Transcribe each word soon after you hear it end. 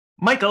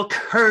Michael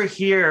Kerr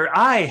here.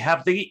 I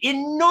have the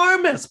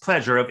enormous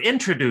pleasure of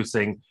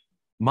introducing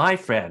my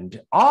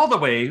friend all the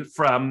way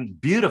from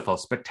beautiful,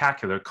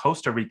 spectacular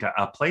Costa Rica,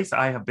 a place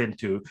I have been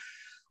to,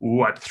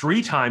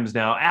 three times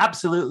now.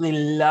 Absolutely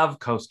love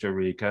Costa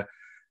Rica.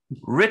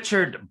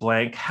 Richard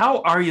Blank,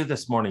 how are you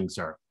this morning,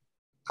 sir?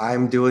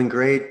 I'm doing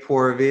great,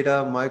 Pura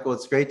Vida. Michael,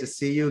 it's great to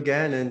see you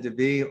again and to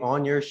be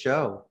on your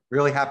show.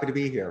 Really happy to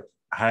be here.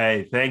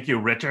 Hey, thank you,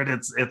 Richard.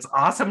 It's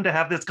awesome to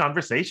have this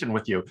conversation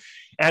with you.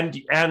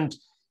 And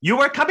you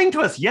are coming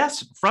to us,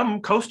 yes,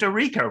 from Costa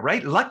Rica,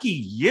 right? Lucky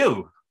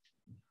you.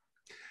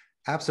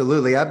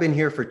 Absolutely. I've been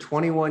here for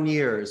 21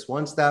 years.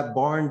 Once that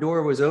barn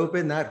door was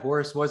open, that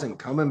horse wasn't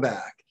coming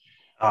back.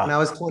 When I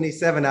was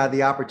 27, I had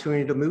the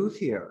opportunity to move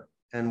here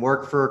and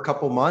work for a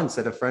couple months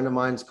at a friend of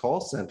mine's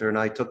call center. And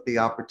I took the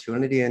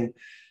opportunity and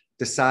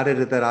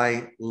decided that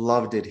I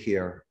loved it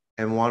here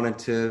and wanted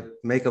to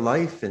make a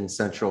life in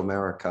Central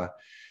America.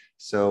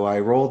 So I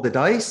rolled the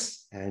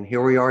dice and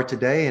here we are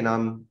today. And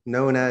I'm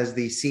known as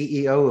the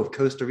CEO of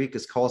Costa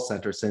Rica's call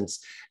center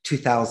since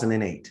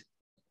 2008.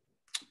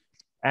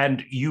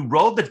 And you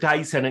rolled the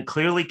dice and it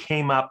clearly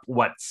came up,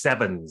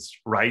 sevens,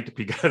 right?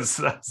 Because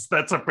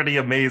that's a pretty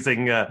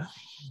amazing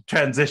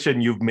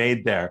transition you've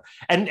made there.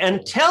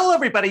 And tell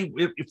everybody,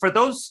 for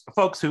those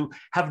folks who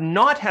have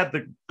not had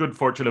the good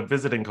fortune of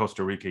visiting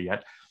Costa Rica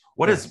yet,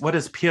 what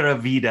does Pura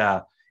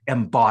Vida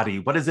embody?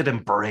 What does it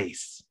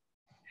embrace?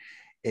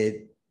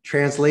 It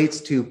translates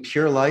to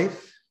pure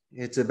life.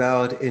 It's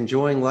about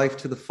enjoying life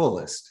to the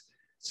fullest.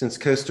 Since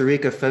Costa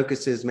Rica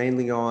focuses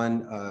mainly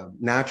on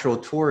natural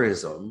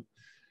tourism,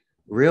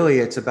 really,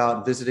 it's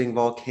about visiting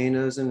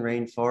volcanoes and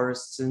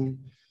rainforests and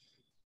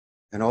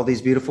all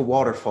these beautiful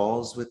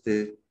waterfalls with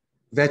the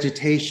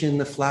vegetation,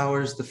 the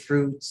flowers, the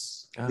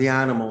fruits, the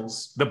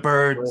animals, the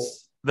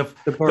birds, the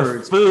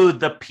birds, the food,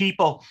 the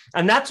people.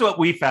 And that's what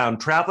we found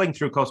traveling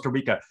through Costa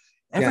Rica.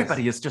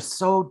 Everybody is just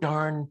so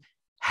darn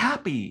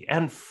happy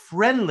and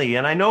friendly.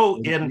 And I know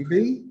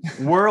in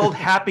world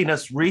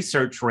happiness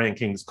research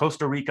rankings,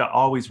 Costa Rica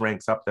always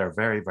ranks up there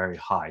very, very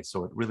high.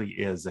 So it really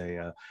is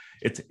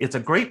it's a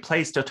great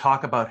place to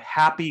talk about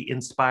happy,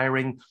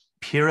 inspiring,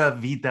 Pura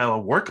Vida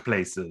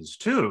workplaces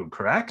too,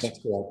 correct? That's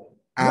correct.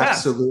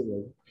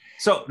 Absolutely.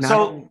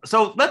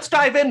 So let's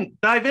dive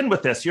in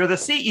with this. You're the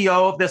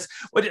CEO of this.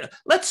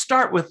 Let's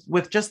start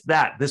with just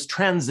this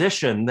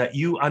transition that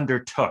you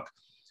undertook.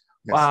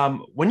 Yes.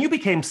 When you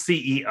became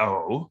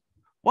CEO,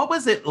 what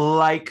was it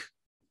like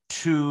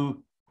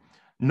to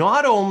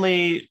not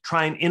only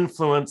try and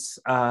influence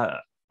a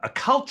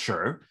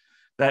culture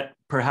that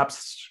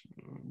perhaps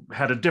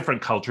had a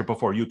different culture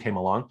before you came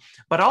along,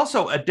 but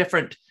also a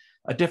different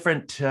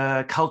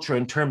culture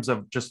in terms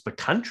of just the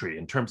country,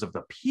 in terms of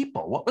the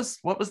people? What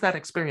was that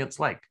experience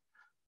like?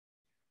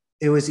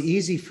 It was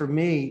easy for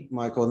me,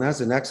 Michael, and that's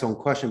an excellent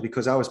question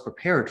because I was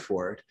prepared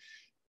for it.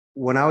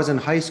 When I was in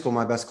high school,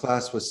 my best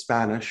class was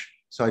Spanish.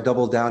 So I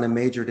doubled down and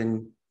majored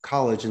in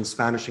college in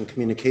Spanish and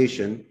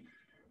communication.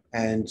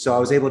 And so I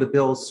was able to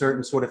build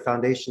certain sort of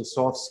foundation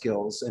soft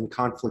skills and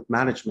conflict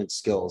management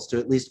skills to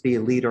at least be a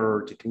leader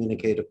or to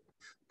communicate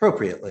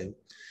appropriately.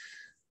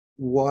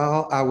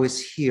 While I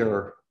was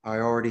here, I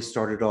already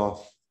started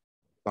off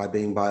by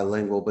being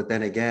bilingual, but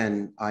then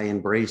again, I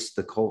embraced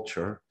the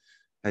culture.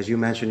 As you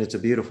mentioned, it's a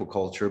beautiful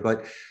culture,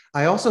 but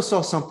I also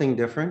saw something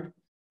different.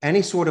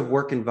 Any sort of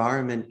work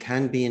environment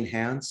can be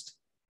enhanced,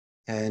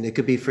 and it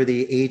could be for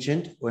the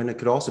agent, and it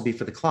could also be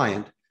for the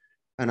client.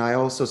 And I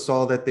also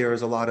saw that there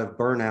is a lot of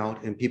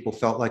burnout and people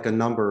felt like a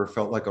number,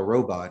 felt like a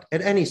robot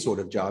at any sort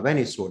of job,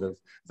 any sort of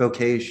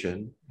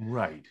vocation.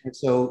 Right. And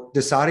so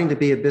deciding to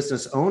be a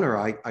business owner,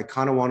 I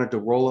kind of wanted to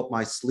roll up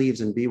my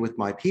sleeves and be with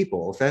my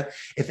people.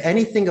 If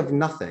anything of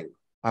nothing,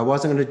 I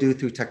wasn't going to do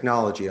through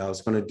technology. I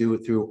was going to do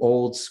it through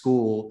old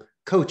school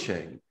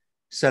coaching,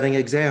 setting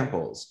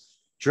examples,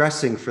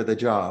 dressing for the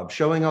job,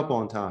 showing up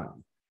on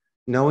time,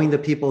 knowing the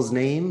people's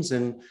names,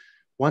 and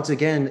once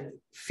again,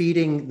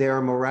 feeding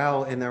their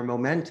morale and their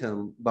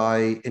momentum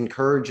by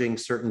encouraging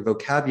certain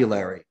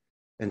vocabulary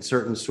and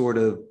certain sort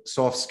of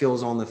soft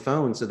skills on the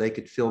phone so they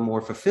could feel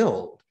more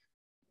fulfilled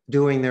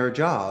doing their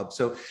job.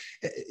 So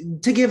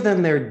to give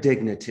them their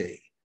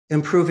dignity,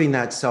 improving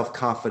that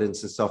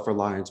self-confidence and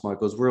self-reliance,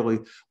 Michael, is really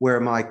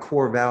where my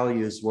core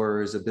values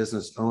were as a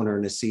business owner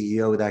and a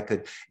CEO that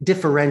could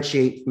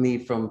differentiate me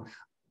from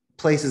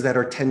places that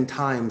are 10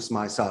 times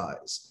my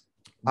size.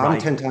 Right. I'm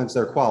 10 times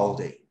their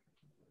quality.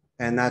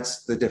 And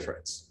that's the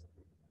difference.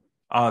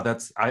 Oh,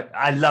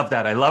 I love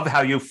that. I love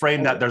how you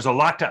frame that. There's a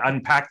lot to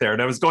unpack there.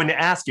 And I was going to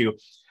ask you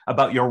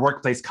about your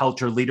workplace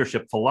culture,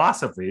 leadership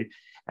philosophy.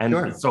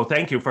 And so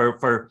thank you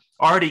for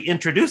already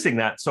introducing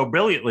that so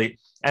brilliantly.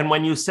 And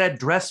when you said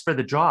dress for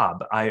the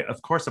job,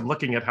 of course, I'm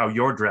looking at how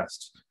you're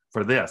dressed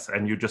for this,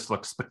 and you just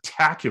look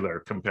spectacular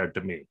compared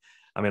to me.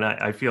 I mean,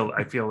 I feel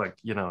like,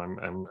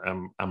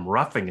 I'm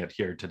roughing it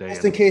here today.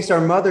 Just in case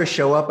our mothers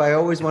show up, I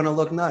always want to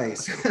look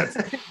nice.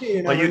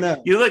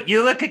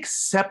 You look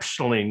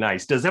exceptionally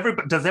nice. Does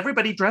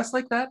everybody dress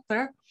like that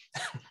there?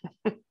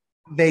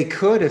 They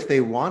could if they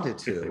wanted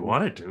If they to.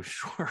 wanted to,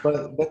 sure.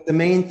 But the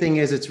main thing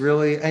is it's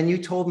really, and you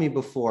told me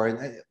before,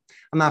 and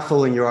I'm not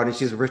fooling your audience.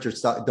 She's Richard,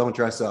 stop, don't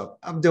dress up.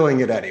 I'm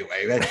doing it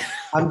anyway.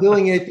 I'm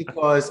doing it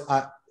because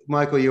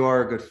Michael, you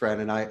are a good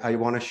friend, and I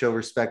want to show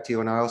respect to you.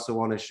 And I also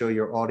want to show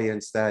your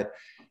audience that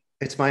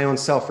it's my own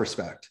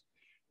self-respect.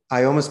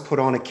 I almost put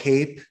on a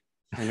cape,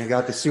 and I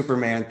got the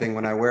Superman thing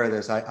when I wear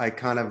this. I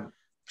kind of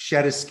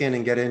shed a skin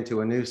and get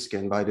into a new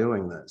skin by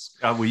doing this.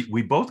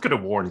 We both could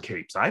have worn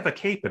capes. I have a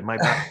cape in my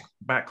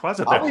back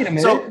closet Oh, there. wait a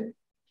minute. So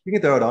You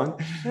can throw it on.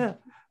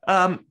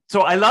 yeah.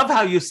 So I love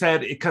how you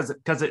said because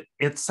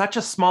it's such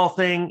a small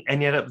thing,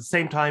 and yet at the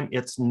same time,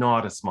 it's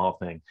not a small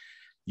thing.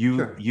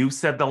 You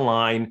said the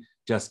line,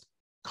 just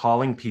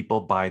calling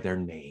people by their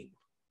name,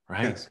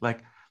 right? Yes.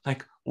 Like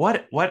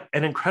what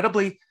an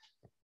incredibly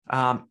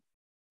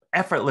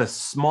effortless,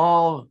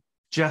 small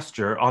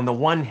gesture on the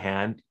one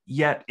hand,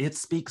 yet it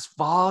speaks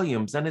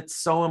volumes, and it's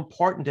so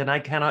important. And I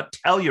cannot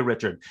tell you,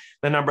 Richard,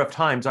 the number of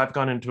times I've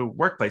gone into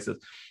workplaces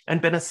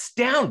and been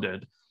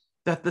astounded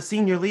that the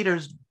senior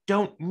leaders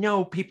don't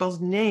know people's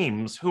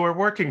names who are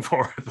working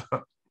for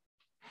them.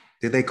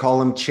 Did they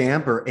call him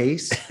champ or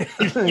ace?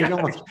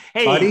 Yeah.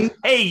 Hey, buddy.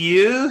 Hey,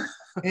 you.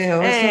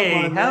 Yeah,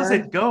 Hey, how's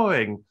it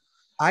going?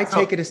 I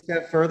take it a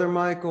step further,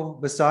 Michael.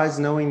 Besides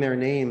knowing their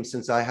names,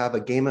 since I have a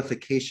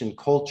gamification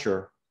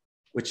culture,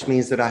 which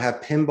means that I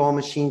have pinball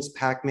machines,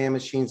 Pac-Man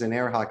machines, and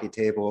air hockey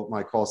table at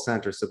my call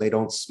center, so they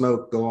don't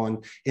smoke, go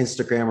on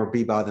Instagram, or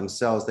be by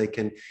themselves. They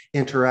can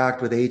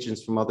interact with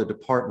agents from other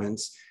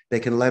departments. They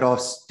can let off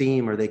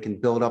steam, or they can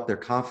build up their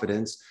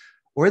confidence,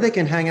 or they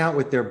can hang out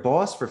with their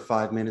boss for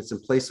 5 minutes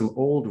and play some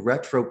old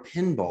retro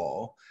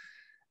pinball.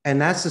 And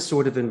that's the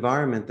sort of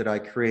environment that I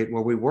create,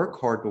 where we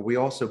work hard, but we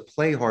also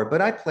play hard. But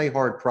I play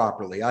hard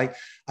properly.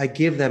 I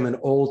give them an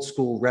old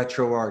school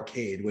retro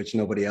arcade, which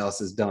nobody else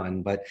has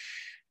done. But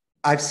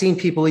I've seen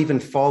people even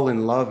fall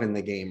in love in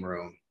the game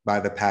room by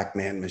the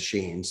Pac-Man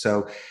machine.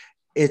 So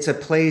it's a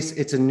place,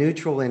 it's a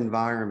neutral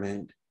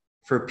environment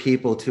for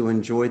people to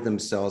enjoy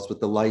themselves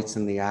with the lights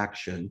and the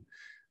action.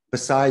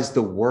 Besides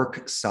the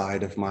work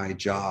side of my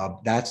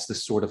job, that's the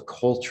sort of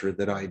culture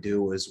that I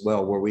do as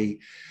well, where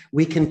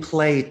we can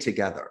play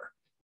together.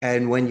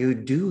 And when you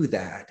do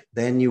that,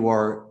 then you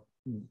are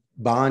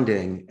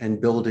bonding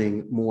and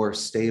building more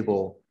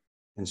stable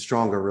and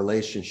stronger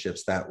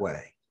relationships that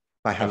way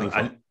by having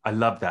fun. I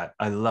love that.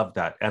 I love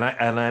that. And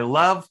I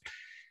love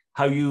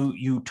how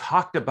you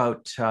talked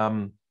about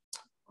and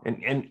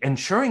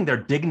ensuring their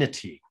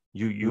dignity.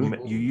 You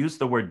use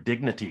the word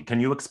dignity. Can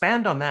you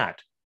expand on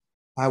that?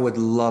 I would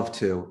love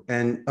to.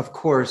 And of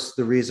course,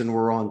 the reason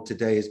we're on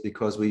today is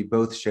because we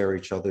both share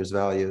each other's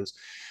values.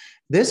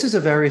 This is a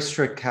very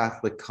strict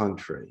Catholic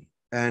country.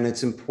 And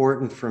it's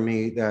important for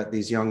me that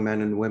these young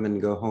men and women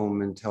go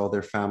home and tell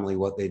their family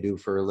what they do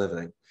for a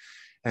living.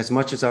 As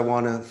much as I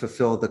want to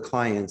fulfill the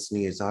client's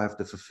needs, I have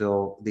to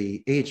fulfill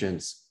the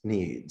agent's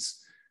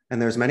needs.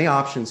 And there's many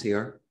options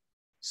here.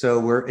 So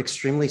we're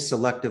extremely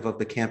selective of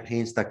the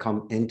campaigns that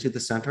come into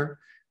the center,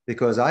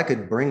 because I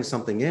could bring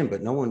something in,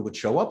 but no one would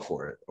show up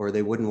for it, or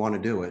they wouldn't want to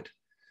do it.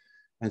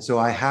 And so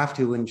I have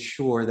to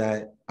ensure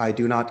that I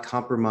do not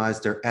compromise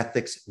their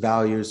ethics,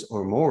 values,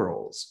 or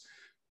morals.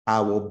 I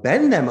will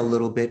bend them a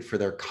little bit for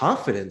their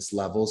confidence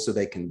level so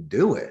they can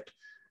do it,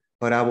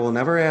 but I will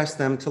never ask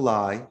them to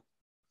lie.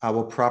 I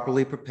will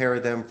properly prepare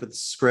them for the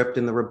script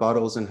and the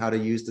rebuttals and how to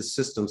use the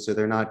system so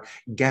they're not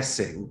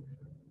guessing,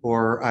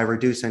 or I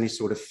reduce any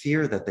sort of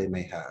fear that they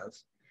may have.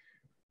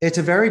 It's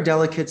a very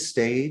delicate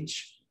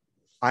stage.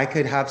 I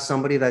could have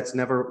somebody that's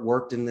never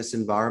worked in this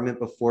environment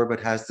before, but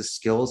has the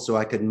skills, so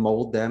I could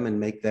mold them and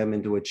make them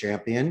into a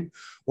champion.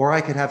 Or I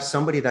could have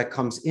somebody that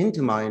comes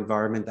into my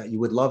environment that you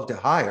would love to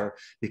hire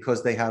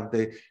because they have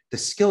the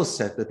skill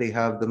set, but they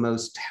have the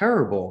most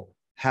terrible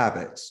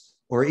habits.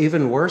 Or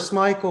even worse,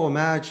 Michael,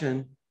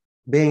 imagine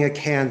being a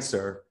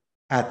cancer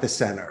at the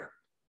center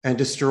and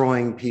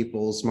destroying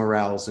people's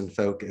morals and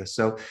focus.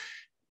 So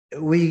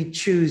we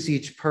choose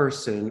each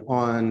person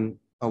on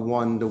a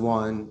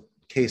one-to-one,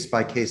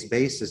 case-by-case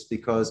basis,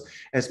 because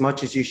as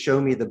much as you show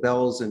me the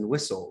bells and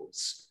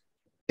whistles,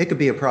 it could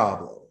be a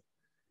problem.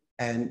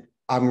 And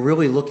I'm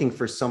really looking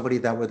for somebody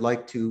that would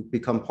like to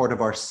become part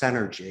of our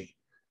synergy,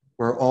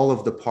 where all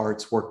of the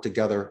parts work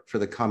together for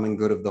the common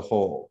good of the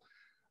whole.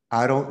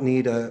 I don't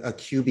need a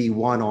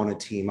QB1 on a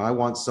team. I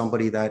want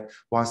somebody that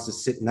wants to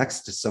sit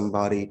next to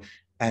somebody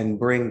and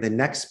bring the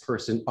next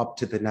person up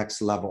to the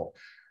next level.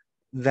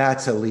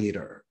 That's a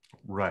leader.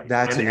 Right.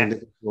 That's an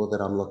individual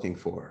that I'm looking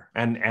for.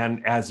 And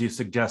as you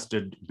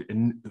suggested,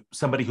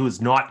 somebody who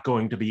is not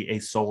going to be a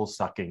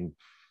soul-sucking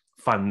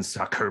fun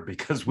sucker,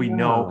 because we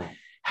know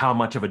how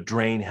much of a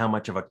drain, how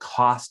much of a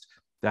cost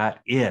that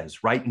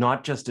is, right?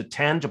 Not just a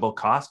tangible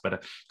cost, but a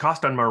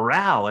cost on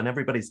morale and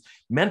everybody's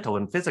mental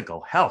and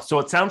physical health. So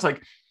it sounds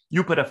like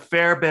you put a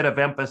fair bit of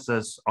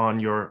emphasis on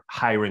your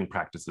hiring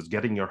practices,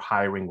 getting your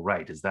hiring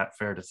right. Is that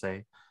fair to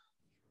say?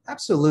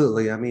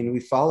 Absolutely. I mean, we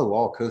follow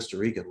all Costa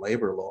Rican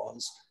labor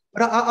laws.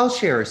 But I'll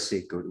share a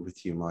secret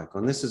with you, Michael,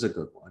 and this is a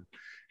good one.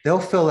 They'll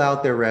fill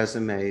out their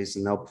resumes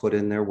and they'll put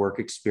in their work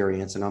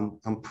experience, and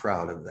I'm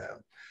proud of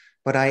them.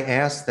 But I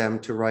asked them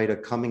to write a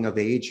coming of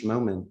age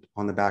moment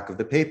on the back of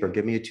the paper.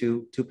 Give me a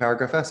two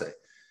paragraph essay.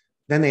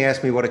 Then they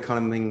asked me what a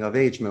coming of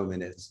age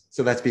moment is.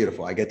 So that's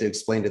beautiful. I get to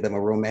explain to them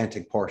a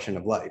romantic portion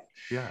of life.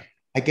 Yeah.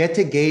 I get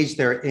to gauge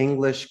their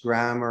English,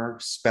 grammar,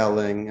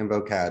 spelling, and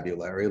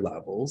vocabulary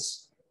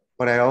levels.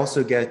 But I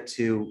also get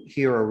to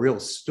hear a real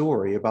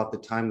story about the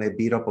time they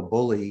beat up a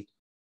bully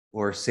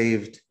or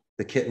saved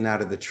the kitten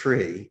out of the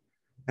tree.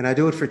 And I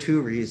do it for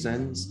two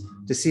reasons: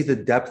 to see the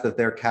depth of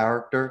their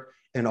character,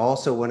 and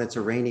also when it's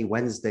a rainy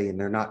Wednesday and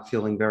they're not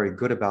feeling very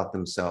good about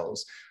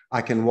themselves,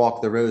 I can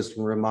walk the roads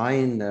and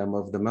remind them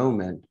of the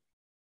moment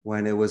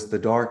when it was the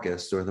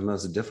darkest or the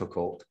most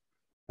difficult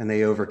and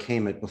they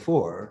overcame it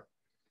before.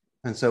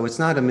 And so it's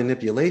not a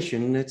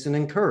manipulation, it's an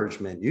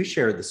encouragement. You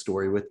shared the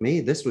story with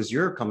me. This was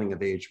your coming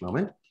of age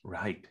moment.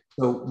 Right.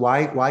 So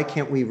why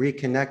can't we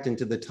reconnect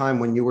into the time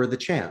when you were the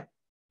champ?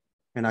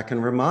 And I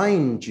can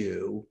remind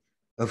you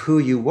of who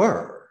you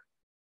were,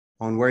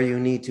 on where you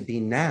need to be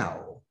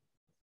now,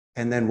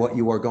 and then what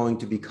you are going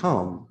to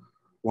become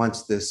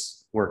once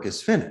this work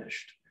is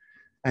finished.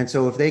 And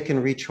so if they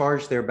can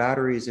recharge their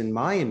batteries in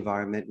my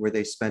environment where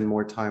they spend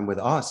more time with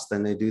us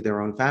than they do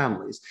their own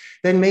families,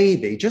 then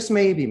maybe, just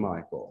maybe,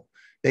 Michael,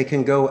 they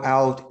can go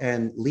out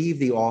and leave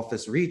the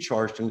office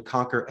recharged and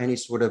conquer any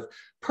sort of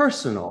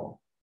personal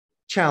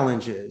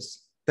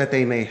challenges that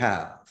they may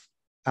have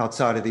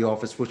outside of the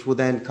office, which will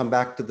then come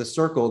back to the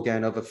circle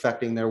again of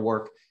affecting their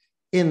work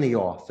in the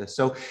office.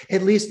 So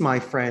at least, my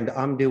friend,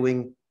 I'm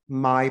doing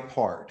my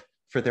part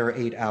for their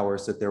 8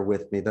 hours that they're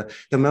with me.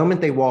 The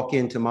moment they walk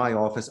into my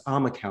office,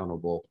 I'm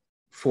accountable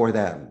for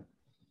them.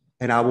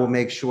 And I will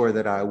make sure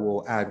that I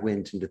will add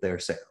wind into their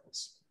sails.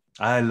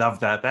 I love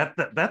that.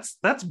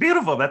 That's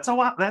beautiful. That's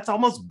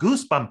almost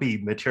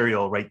goosebumpy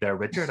material right there,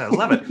 Richard. I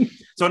love it.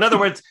 So in other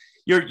words,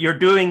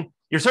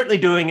 you're certainly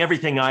doing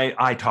everything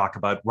I talk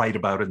about, write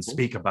about, and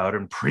speak about,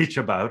 and preach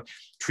about,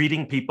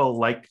 treating people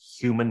like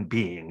human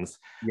beings,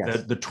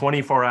 Yes. the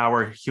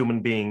 24-hour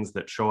human beings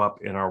that show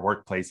up in our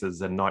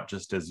workplaces, and not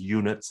just as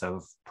units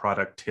of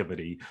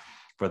productivity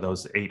for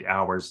those 8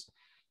 hours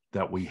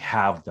that we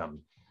have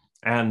them.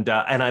 And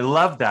I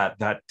love that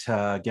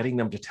getting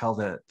them to tell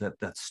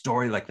that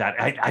story like that.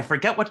 I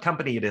forget what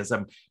company it is.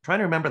 I'm trying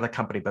to remember the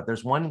company, but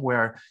there's one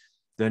where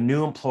the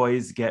new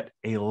employees get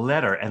a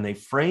letter, and they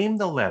frame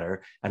the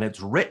letter, and it's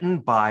written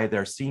by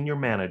their senior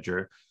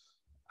manager,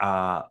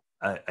 a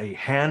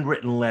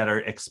handwritten letter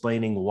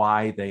explaining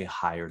why they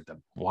hired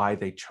them, why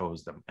they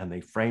chose them, and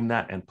they frame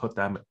that and put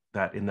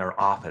that in their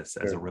office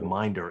as a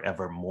reminder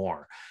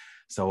evermore.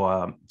 So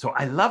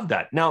I love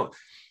that. Now,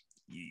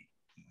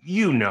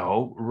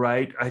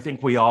 right? I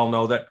think we all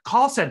know that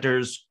call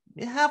centers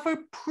have a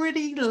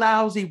pretty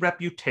lousy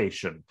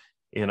reputation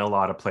in a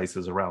lot of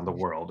places around the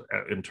world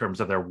in terms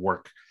of their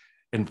work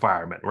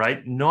environment,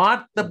 right?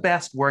 Not the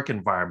best work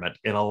environment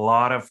in a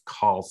lot of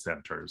call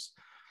centers.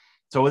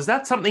 So is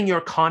that something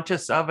you're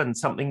conscious of, and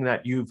something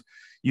that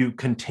you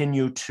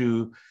continue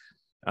to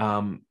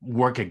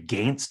work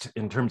against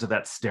in terms of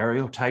that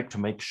stereotype, to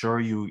make sure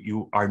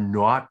you are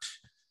not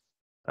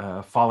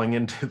falling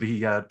into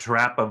the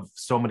trap of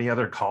so many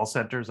other call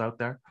centers out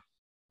there?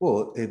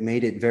 Well, it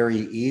made it very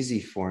easy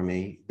for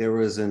me. There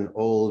was an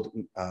old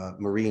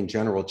Marine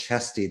General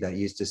Chesty that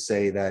used to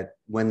say that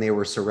when they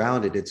were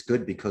surrounded, it's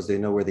good because they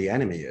know where the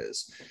enemy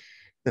is.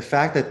 The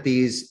fact that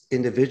these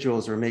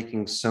individuals are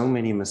making so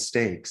many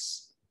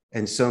mistakes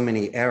and so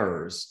many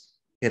errors,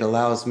 it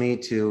allows me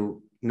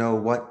to know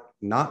what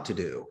not to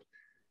do.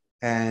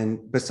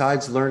 And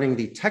besides learning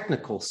the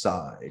technical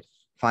side,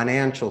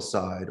 financial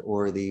side,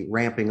 or the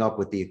ramping up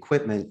with the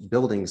equipment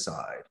building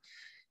side,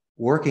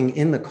 working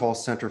in the call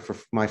center for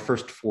my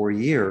first 4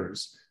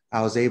 years,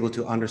 I was able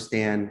to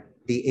understand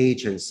the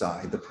agent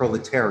side, the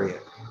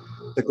proletariat,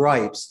 the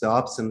gripes, the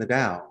ups and the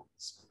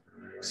downs.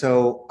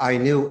 So I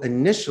knew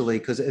initially,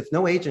 because if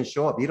no agents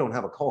show up, you don't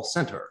have a call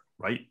center.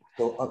 Right.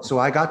 So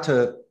I got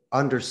to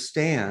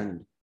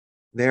understand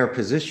their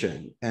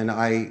position. And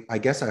I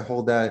guess I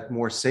hold that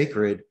more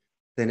sacred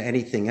than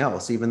anything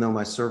else, even though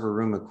my server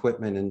room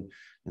equipment and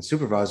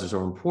supervisors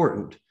are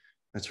important.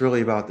 It's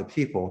really about the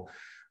people.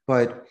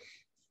 But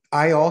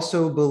I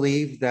also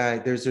believe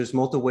that there's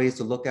multiple ways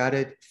to look at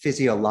it,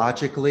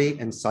 physiologically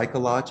and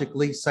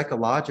psychologically.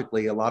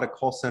 Psychologically, a lot of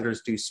call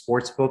centers do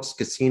sports books,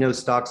 casino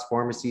stocks,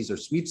 pharmacies, or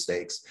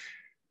sweepstakes.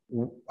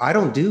 I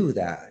don't do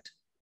that.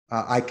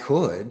 I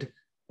could,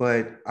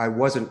 but I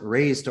wasn't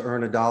raised to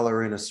earn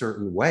 $1 in a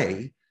certain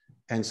way.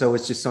 And so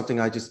it's just something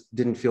I just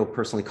didn't feel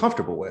personally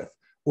comfortable with.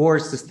 Or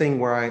it's this thing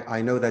where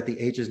I know that the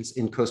agents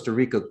in Costa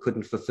Rica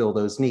couldn't fulfill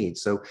those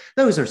needs. So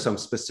those are some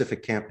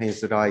specific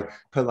campaigns that I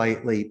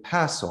politely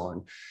pass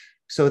on.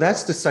 So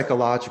that's the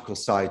psychological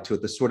side to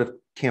it, the sort of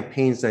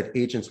campaigns that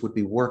agents would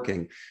be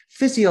working.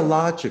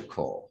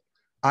 Physiological.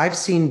 I've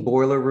seen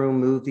boiler room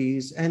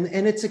movies, and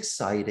it's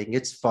exciting.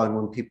 It's fun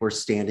when people are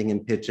standing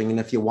and pitching. And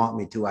if you want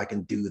me to, I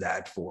can do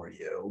that for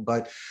you.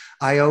 But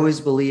I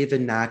always believe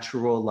in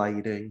natural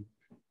lighting.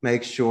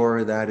 Make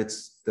sure that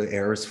the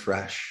air is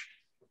fresh.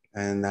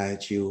 and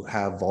that you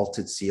have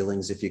vaulted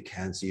ceilings if you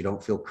can, so you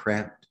don't feel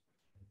cramped,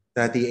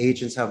 that the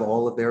agents have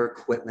all of their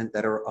equipment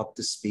that are up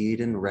to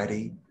speed and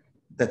ready,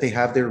 that they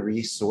have their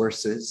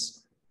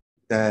resources,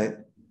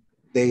 that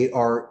they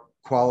are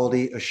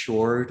quality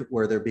assured,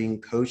 where they're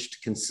being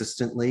coached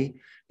consistently,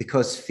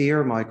 because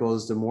fear, Michael,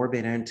 is the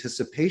morbid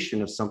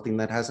anticipation of something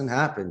that hasn't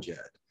happened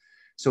yet.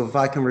 So if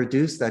I can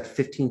reduce that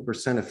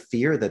 15% of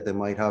fear that they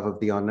might have of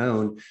the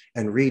unknown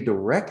and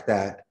redirect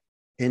that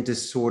into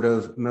sort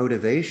of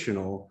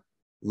motivational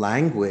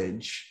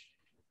language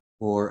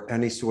or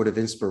any sort of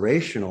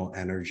inspirational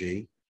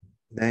energy,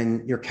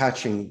 then you're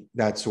catching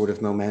that sort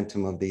of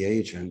momentum of the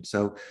agent.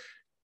 So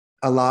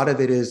a lot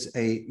of it is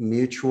a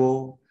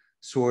mutual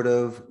sort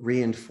of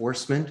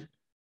reinforcement,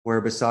 where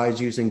besides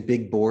using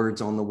big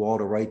boards on the wall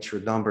to write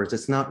your numbers,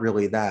 it's not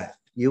really that.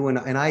 You and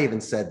I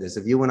even said this,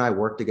 if you and I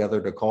worked together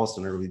at a call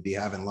center, we'd be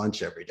having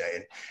lunch every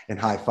day and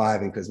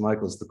high-fiving because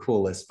Michael's the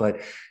coolest. But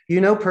you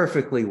know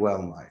perfectly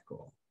well,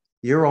 Michael,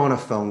 you're on a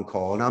phone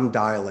call and I'm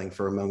dialing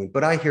for a moment,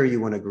 but I hear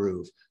you in a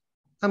groove.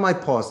 I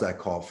might pause that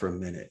call for a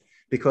minute,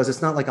 because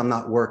it's not like I'm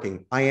not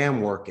working. I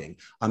am working.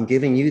 I'm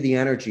giving you the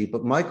energy,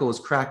 but Michael is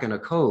cracking a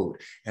code.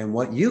 And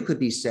what you could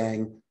be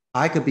saying,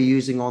 I could be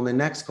using on the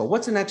next call.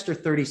 What's an extra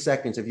 30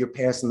 seconds if you're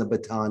passing the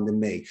baton to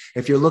me?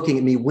 If you're looking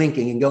at me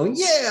winking and going,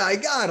 yeah, I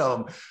got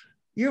him.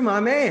 You're my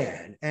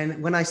man.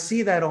 And when I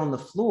see that on the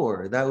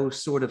floor,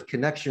 those sort of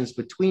connections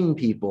between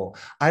people,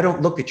 I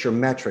don't look at your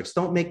metrics.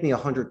 Don't make me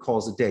 100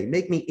 calls a day.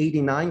 Make me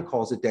 89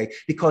 calls a day,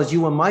 because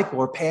you and Michael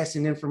are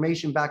passing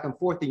information back and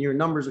forth and your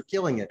numbers are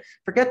killing it.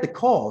 Forget the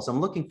calls. I'm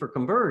looking for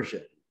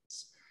conversions.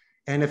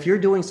 And if you're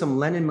doing some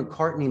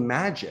Lennon-McCartney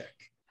magic,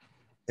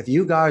 if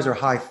you guys are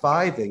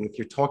high-fiving, if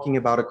you're talking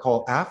about a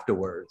call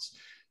afterwards,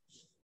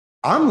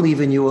 I'm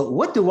leaving you.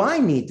 What do I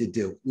need to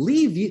do?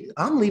 Leave you.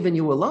 I'm leaving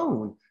you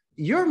alone.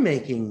 You're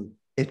making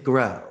it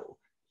grow.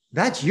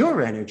 That's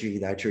your energy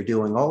that you're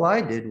doing. All I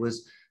did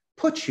was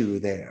put you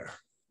there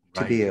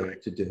to be able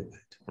to do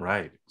it.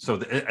 Right. So,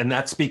 and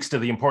that speaks to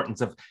the importance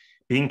of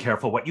being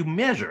careful what you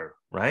measure,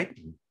 right?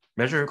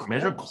 Measure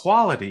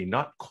quality,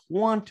 not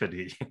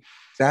quantity.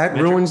 That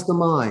ruins the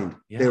mind.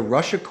 Yeah. They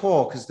rush a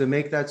call because they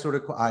make that sort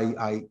of,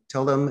 I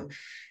tell them,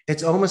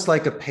 it's almost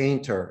like a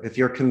painter. If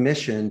you're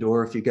commissioned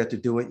or if you get to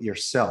do it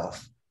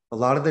yourself, a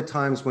lot of the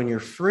times when you're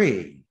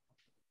free,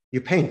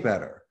 you paint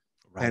better.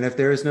 Right. And if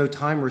there is no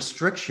time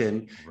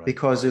restriction,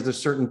 because there's a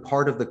certain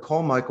part of the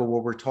call, Michael,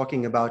 where we're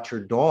talking about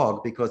your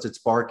dog because it's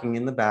barking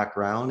in the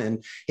background,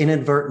 and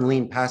inadvertently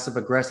and passive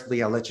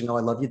aggressively, I'll let you know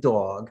I love your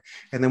dog.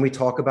 And then we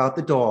talk about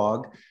the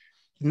dog.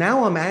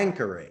 Now I'm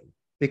anchoring,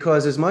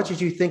 because as much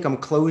as you think I'm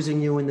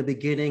closing you in the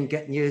beginning,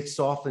 getting you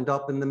softened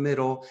up in the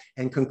middle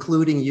and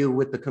concluding you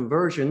with the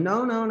conversion.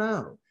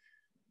 No.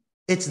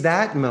 It's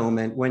that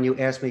moment when you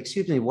ask me,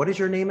 excuse me, what is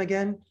your name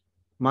again?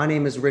 My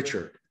name is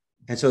Richard.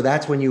 And so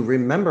that's when you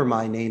remember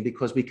my name,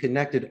 because we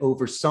connected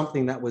over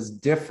something that was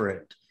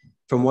different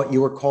from what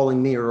you were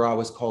calling me or I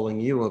was calling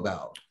you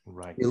about.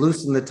 Right. You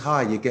loosen the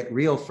tie, you get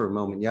real for a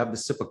moment, you have the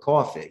sip of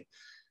coffee.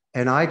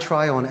 And I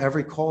try on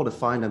every call to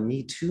find a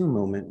Me Too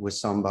moment with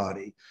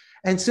somebody.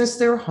 And since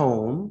they're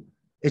home,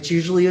 it's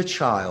usually a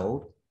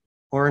child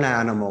or an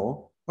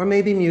animal, or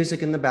maybe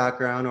music in the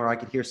background, or I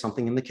could hear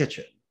something in the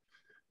kitchen.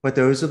 But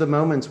those are the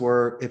moments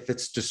where if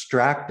it's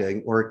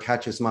distracting or it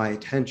catches my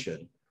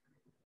attention,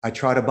 I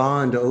try to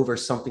bond over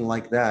something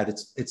like that.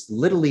 It's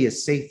literally a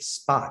safe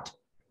spot.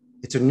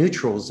 It's a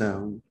neutral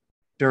zone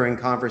during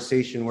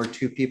conversation where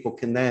two people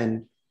can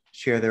then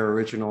share their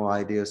original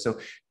ideas. So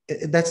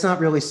that's not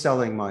really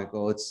selling,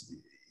 Michael. It's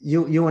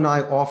you and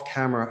I off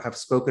camera have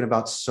spoken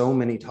about so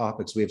many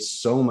topics. We have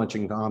so much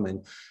in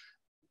common.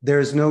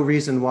 There's no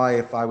reason why,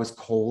 if I was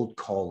cold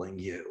calling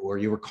you or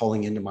you were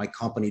calling into my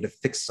company to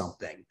fix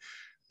something,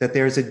 that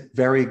there's a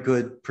very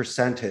good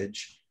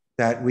percentage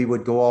that we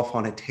would go off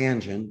on a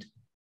tangent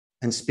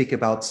and speak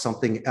about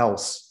something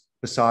else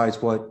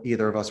besides what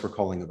either of us were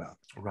calling about.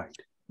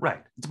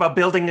 Right. It's about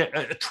building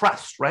a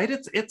trust, right?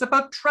 It's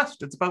about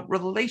trust. It's about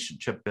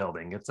relationship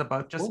building. It's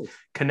about just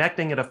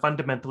connecting at a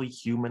fundamentally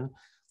human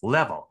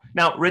level.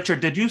 Now, Richard,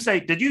 did you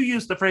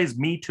use the phrase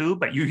Me Too?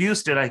 But you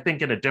used it, I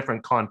think, in a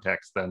different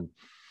context than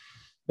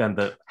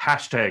the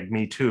hashtag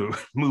Me Too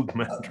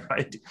movement,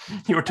 right?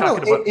 You were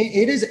talking about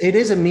it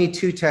is a Me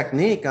Too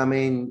technique. I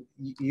mean,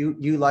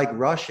 you like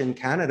Rush in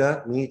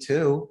Canada, Me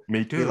Too.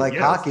 Me too. You like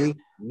hockey,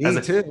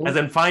 Me Too. As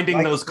in finding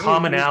like those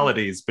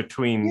commonalities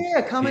between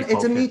people.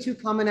 It's a Me Too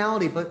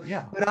commonality, but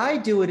I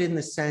do it in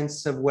the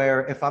sense of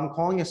where if I'm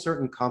calling a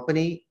certain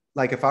company,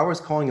 like if I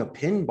was calling a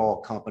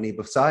pinball company,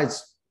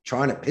 besides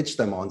trying to pitch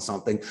them on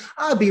something,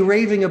 I'd be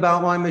raving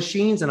about my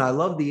machines and I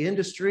love the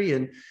industry.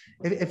 And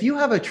if you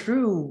have a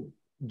true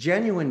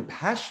genuine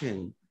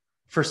passion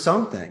for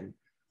something,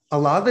 a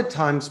lot of the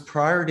times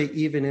prior to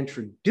even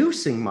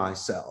introducing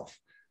myself,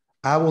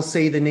 I will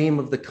say the name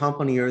of the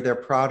company or their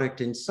product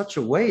in such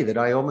a way that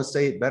I almost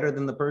say it better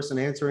than the person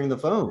answering the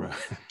phone.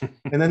 Right.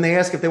 And then they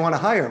ask if they want to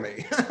hire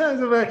me.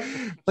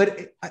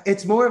 But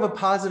it's more of a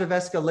positive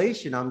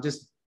escalation. I'm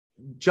just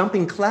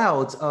jumping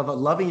clouds of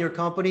loving your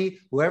company.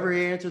 Whoever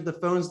answered the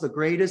phone's the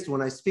greatest.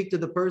 When I speak to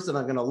the person,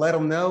 I'm going to let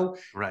them know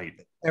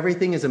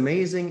everything is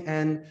amazing.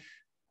 And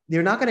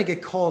you're not going to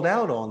get called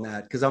out on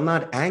that because I'm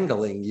not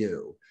angling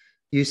you.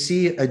 You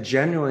see a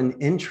genuine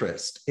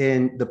interest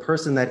in the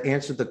person that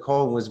answered the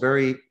call and was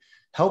very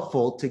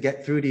helpful to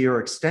get through to your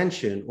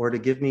extension, or to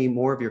give me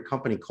more of your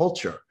company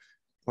culture,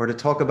 or to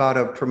talk about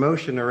a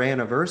promotion or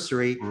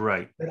anniversary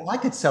that I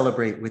could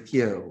celebrate with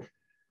you.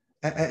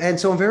 And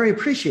so I'm very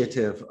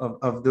appreciative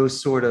of those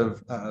sort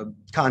of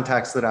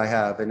contacts that I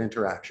have and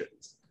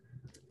interactions.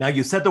 Now,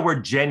 you said the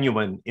word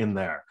genuine in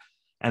there,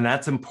 and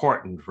that's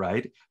important,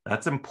 right?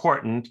 That's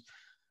important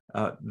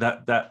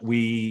that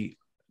we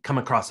come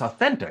across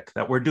authentic,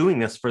 that we're doing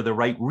this for the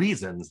right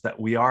reasons, that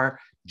we are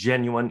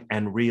genuine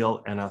and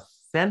real and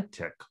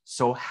authentic.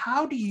 So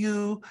how do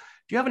you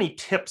have any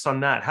tips on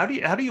that? How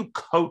do you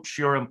coach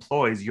your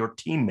employees, your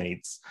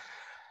teammates,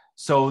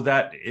 so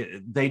that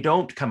they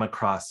don't come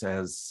across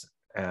as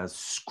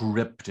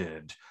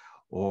scripted,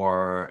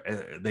 or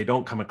they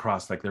don't come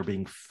across like they're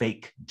being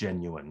fake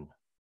genuine?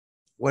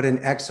 What an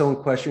excellent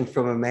question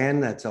from a man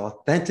that's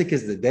authentic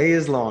as the day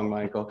is long,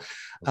 Michael.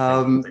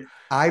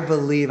 I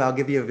believe, I'll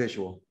give you a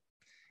visual.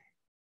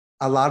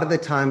 A lot of the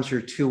times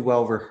you're too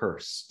well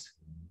rehearsed.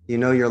 You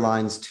know your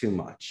lines too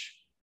much.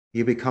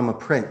 You become a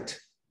print.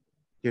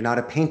 You're not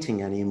a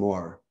painting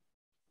anymore.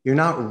 You're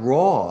not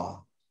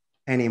raw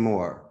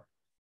anymore.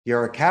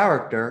 You're a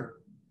character.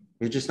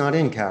 You're just not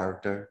in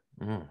character.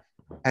 Mm-hmm.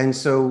 And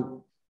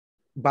so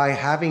by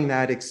having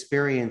that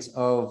experience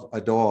of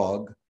a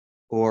dog,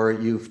 or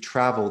you've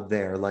traveled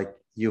there like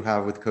you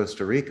have with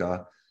Costa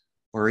Rica,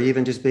 or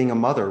even just being a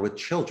mother with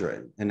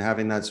children and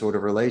having that sort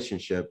of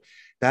relationship,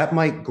 that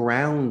might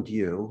ground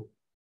you,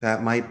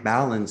 that might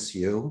balance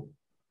you,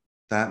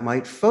 that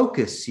might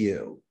focus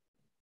you,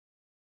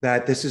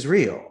 that this is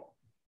real.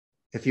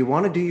 If you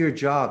want to do your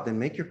job, then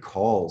make your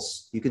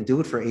calls. You can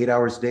do it for 8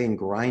 hours a day and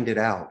grind it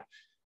out,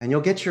 and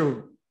you'll get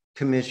your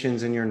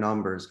commissions and your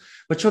numbers,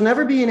 but you'll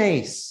never be an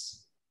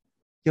ace.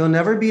 You'll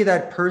never be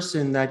that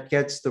person that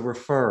gets the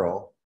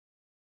referral.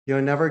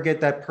 You'll never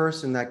get that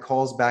person that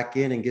calls back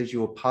in and gives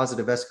you a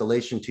positive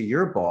escalation to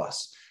your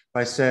boss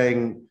by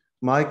saying,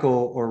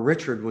 Michael or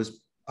Richard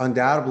was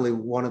undoubtedly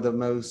one of the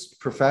most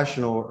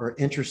professional or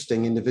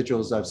interesting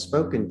individuals I've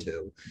spoken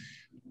to.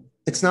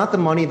 It's not the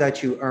money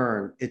that you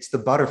earn. It's the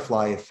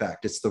butterfly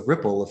effect. It's the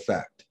ripple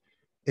effect.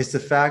 It's the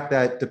fact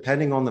that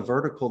depending on the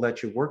vertical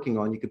that you're working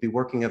on, you could be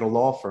working at a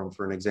law firm,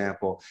 for an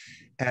example,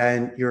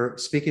 and you're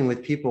speaking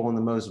with people in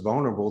the most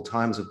vulnerable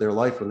times of their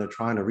life when they're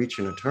trying to reach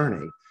an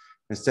attorney.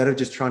 Instead of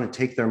just trying to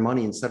take their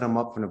money and set them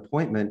up for an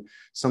appointment,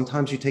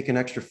 sometimes you take an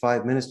extra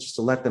 5 minutes just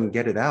to let them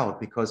get it out,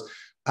 because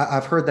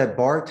I've heard that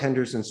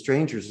bartenders and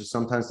strangers are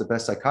sometimes the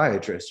best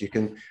psychiatrists. You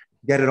can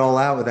get it all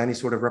out with any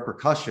sort of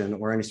repercussion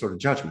or any sort of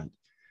judgment.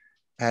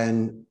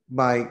 And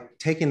by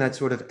taking that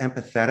sort of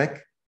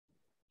empathetic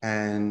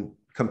and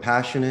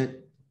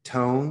compassionate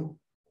tone,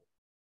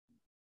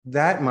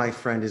 that, my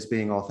friend, is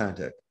being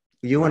authentic.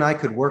 You and I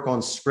could work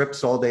on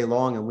scripts all day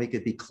long and we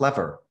could be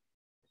clever,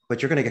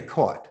 but you're going to get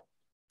caught.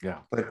 Yeah.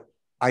 But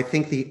I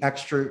think the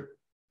extra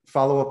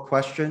follow-up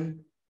question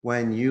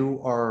when you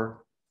are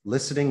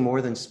listening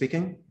more than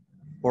speaking,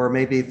 or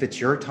maybe if it's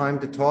your time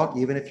to talk,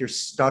 even if you're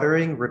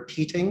stuttering,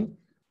 repeating,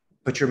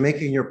 but you're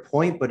making your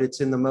point, but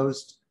it's in the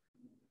most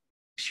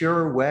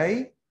pure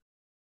way,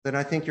 then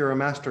I think you're a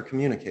master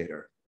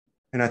communicator.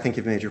 And I think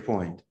you've made your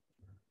point.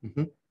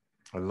 Mm-hmm.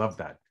 I love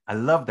that. I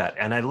love that.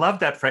 And I love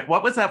that phrase.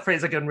 What was that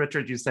phrase again,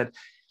 Richard? You said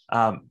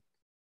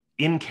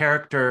in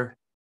character,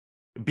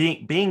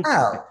 being.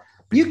 Oh,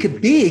 you could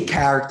be a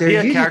character. Be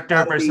a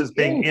character versus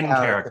being in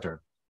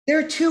character.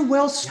 They're too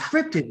well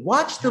scripted.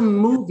 Watch the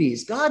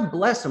movies. God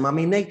bless them. I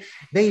mean,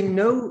 they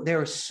know,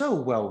 they're so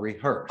well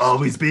rehearsed.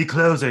 Always be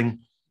closing.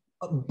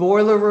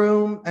 Boiler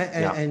Room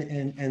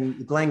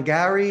and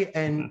Glengarry,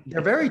 and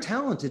they're very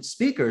talented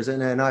speakers,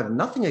 and I have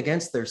nothing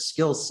against their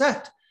skill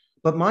set.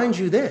 But mind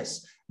you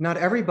this, not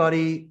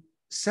everybody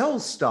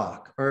sells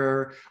stock,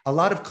 or a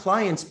lot of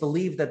clients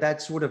believe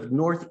that sort of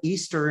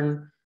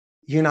Northeastern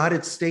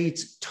United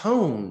States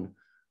tone,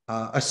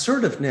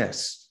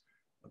 assertiveness,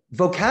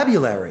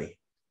 vocabulary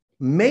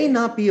may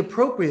not be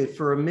appropriate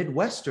for a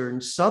Midwestern,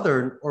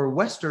 Southern, or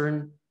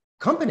Western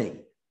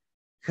company.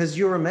 Because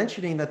you were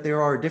mentioning that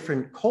there are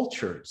different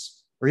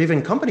cultures, or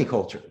even company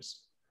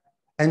cultures.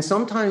 And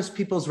sometimes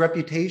people's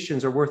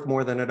reputations are worth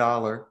more than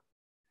 $1,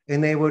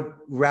 and they would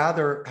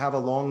rather have a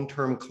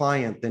long-term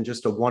client than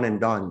just a one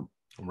and done.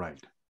 Right.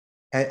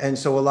 And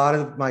so a lot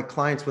of my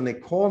clients, when they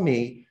call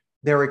me,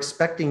 they're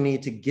expecting me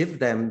to give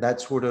them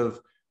that sort of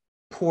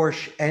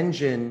Porsche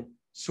engine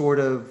sort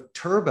of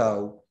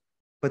turbo.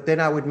 But then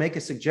I would make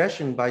a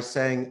suggestion by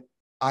saying,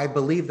 I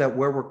believe that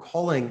where we're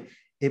calling,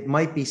 it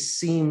might be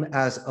seen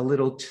as a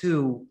little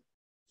too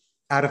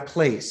out of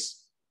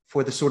place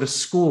for the sort of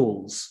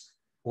schools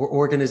or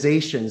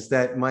organizations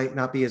that might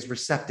not be as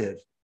receptive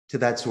to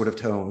that sort of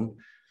tone.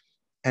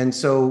 And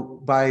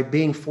so by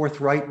being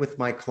forthright with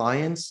my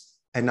clients,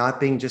 and not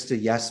being just a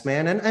yes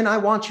man. And I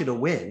want you to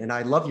win, and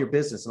I love your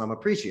business and I'm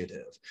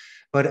appreciative.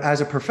 But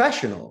as a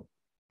professional,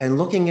 and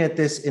looking at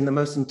this in the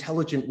most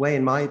intelligent way,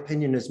 in my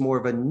opinion, is more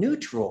of a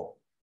neutral,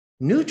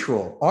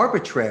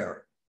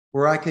 arbitrary,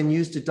 where I can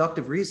use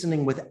deductive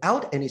reasoning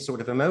without any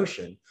sort of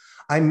emotion.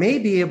 I may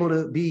be able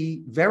to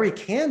be very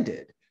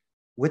candid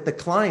with the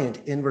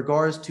client in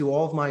regards to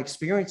all of my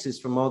experiences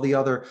from all the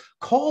other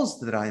calls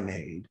that I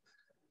made,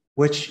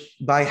 which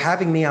by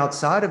having me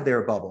outside of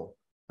their bubble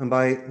and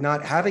by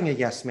not having a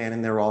yes man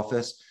in their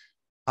office,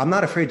 I'm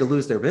not afraid to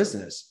lose their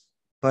business,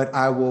 but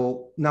I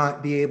will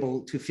not be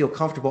able to feel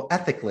comfortable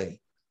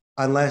ethically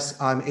unless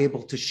I'm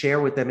able to share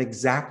with them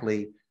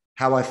exactly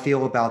how I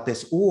feel about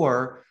this,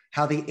 or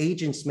how the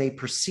agents may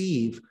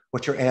perceive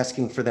what you're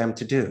asking for them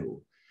to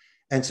do.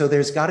 And so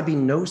there's got to be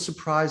no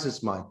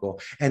surprises, Michael.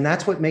 And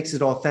that's what makes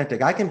it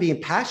authentic. I can be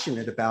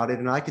passionate about it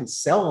and I can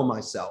sell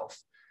myself,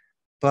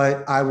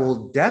 but I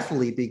will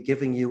definitely be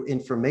giving you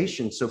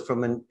information. So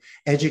from an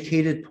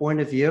educated point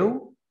of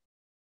view,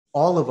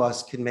 all of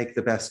us can make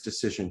the best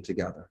decision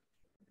together.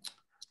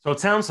 So it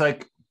sounds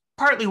like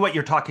partly what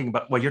you're talking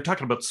about, well, you're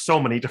talking about so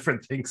many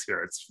different things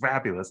here. It's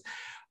fabulous.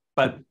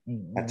 But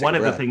one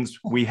of the things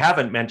we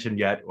haven't mentioned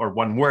yet, or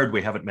one word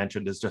we haven't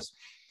mentioned, is just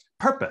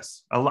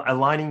purpose,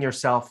 aligning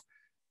yourself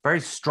very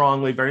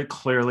strongly, very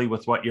clearly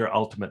with what your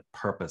ultimate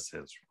purpose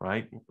is,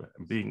 right?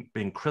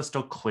 Being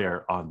crystal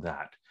clear on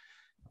that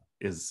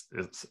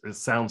it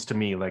sounds to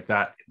me like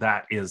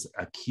that is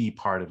a key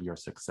part of your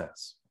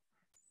success.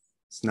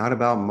 It's not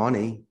about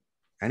money.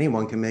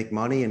 Anyone can make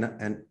money, and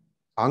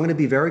I'm going to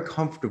be very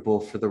comfortable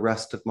for the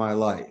rest of my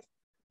life.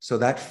 So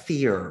that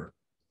fear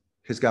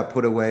has got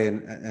put away,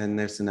 and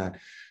this and that.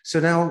 So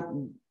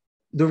now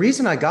the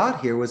reason I got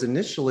here was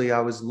initially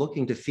I was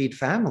looking to feed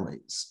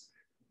families,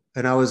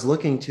 and I was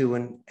looking to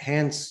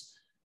enhance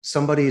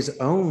somebody's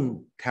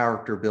own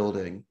character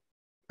building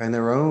and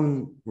their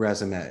own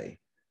resume.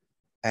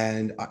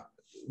 And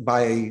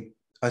by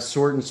a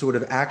certain sort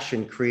of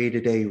action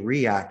created a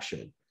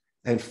reaction.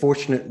 And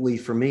fortunately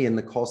for me, in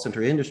the call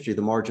center industry,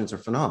 the margins are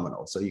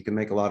phenomenal. So you can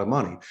make a lot of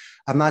money.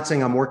 I'm not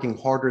saying I'm working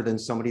harder than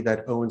somebody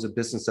that owns a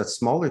business that's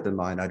smaller than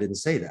mine. I didn't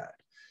say that.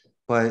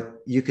 But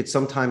you could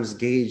sometimes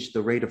gauge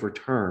the rate of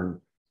return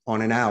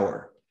on an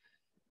hour.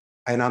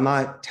 And I'm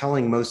not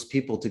telling most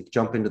people to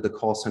jump into the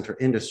call center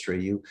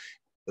industry.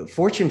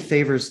 Fortune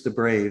favors the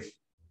brave,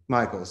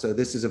 Michael. So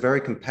this is a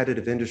very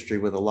competitive industry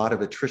with a lot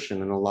of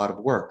attrition and a lot of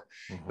work.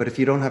 Mm-hmm. But if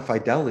you don't have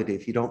fidelity,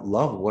 if you don't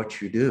love what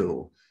you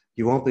do,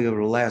 you won't be able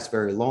to last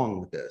very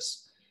long with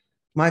this.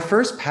 My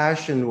first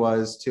passion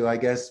was to, I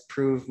guess,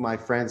 prove my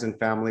friends and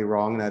family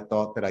wrong that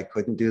thought that I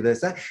couldn't do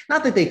this.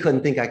 Not that they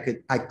couldn't think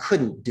I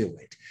couldn't do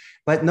it,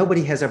 but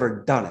nobody has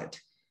ever done it.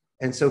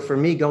 And so for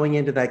me, going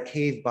into that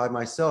cave by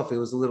myself, it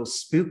was a little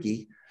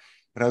spooky,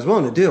 but I was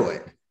willing to do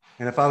it.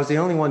 And if I was the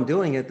only one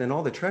doing it, then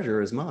all the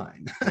treasure is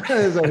mine.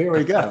 So here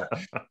we go.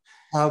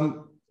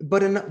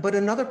 But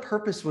another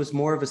purpose was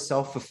more of a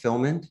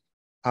self-fulfillment.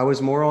 I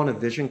was more on a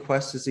vision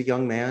quest as a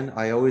young man.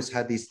 I always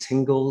had these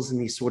tingles and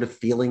these sort of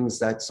feelings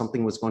that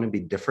something was going to be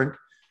different.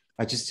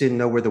 I just didn't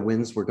know where the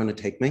winds were going to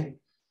take me.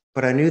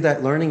 But I knew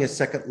that learning a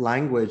second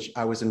language,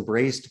 I was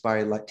embraced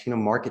by Latino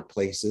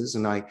marketplaces.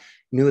 And I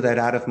knew that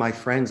out of my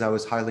friends, I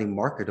was highly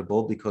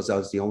marketable because I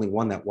was the only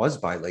one that was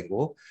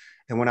bilingual.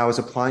 And when I was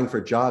applying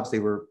for jobs, they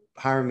were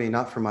hiring me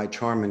not for my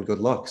charm and good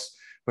looks,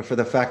 but for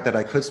the fact that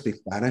I could speak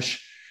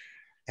Spanish.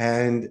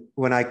 And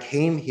when I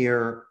came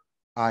here,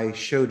 I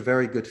showed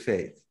very good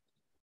faith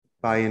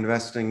by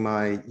investing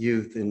my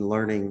youth in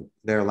learning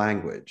their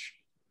language.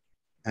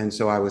 And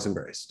so I was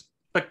embraced.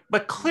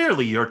 But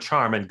clearly your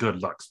charm and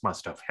good looks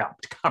must have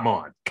helped. Come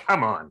on,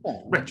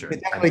 Richard.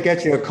 It definitely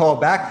gets you a call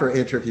back for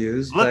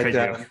interviews. Look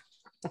at you.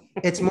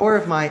 It's more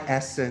of my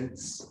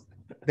essence.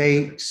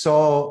 They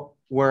saw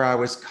where I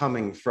was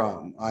coming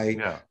from.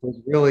 I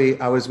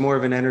was more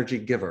of an energy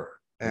giver.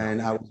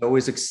 And I was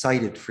always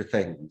excited for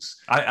things.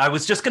 I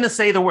was just going to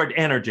say the word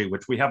energy,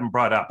 which we haven't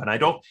brought up. And I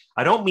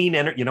don't mean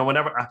energy. You know,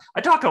 whenever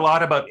I talk a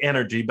lot about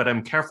energy, but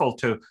I'm careful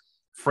to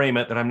frame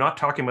it that I'm not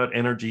talking about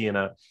energy in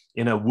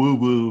a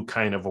woo-woo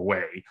kind of a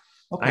way.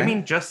 Okay. I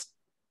mean just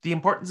the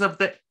importance of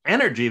the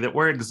energy that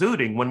we're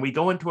exuding when we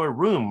go into a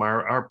room,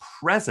 our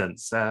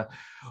presence.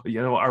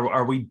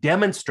 Are we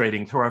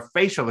demonstrating through our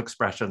facial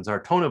expressions,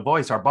 our tone of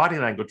voice, our body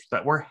language,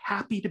 that we're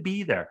happy to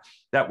be there,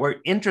 that we're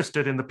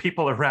interested in the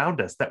people around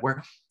us, that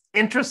we're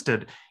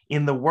interested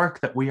in the work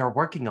that we are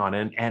working on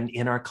and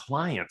in our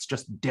clients.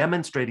 Just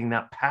demonstrating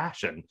that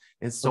passion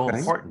is so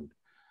important.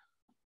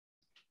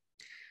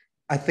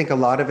 I think a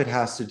lot of it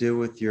has to do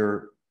with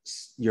your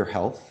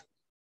health.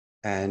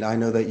 And I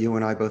know that you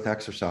and I both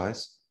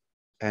exercise.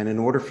 And in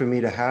order for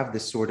me to have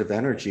this sort of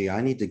energy,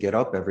 I need to get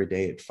up every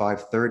day at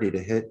 5:30 to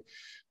hit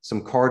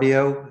some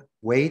cardio,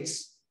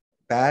 weights,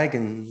 bag,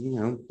 and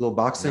a little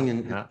boxing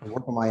and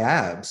work on my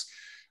abs.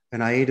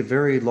 And I ate a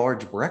very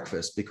large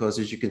breakfast because,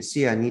 as you can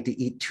see, I need to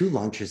eat 2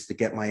 lunches to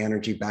get my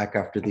energy back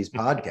after these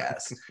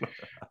podcasts.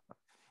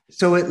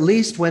 So at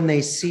least when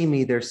they see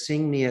me, they're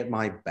seeing me at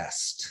my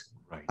best.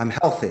 Right. I'm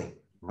healthy.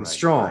 I'm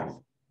strong. Right.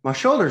 My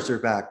shoulders are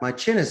back. My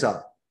chin is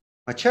up.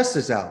 My chest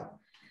is out.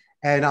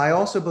 And I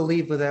also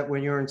believe that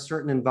when you're in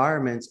certain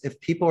environments, if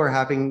people are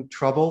having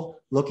trouble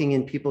looking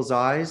in people's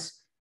eyes,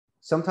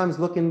 sometimes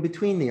look in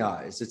between the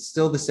eyes. It's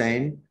still the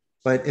same.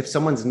 But if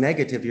someone's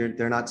negative,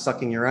 they're not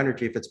sucking your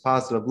energy. If it's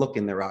positive, look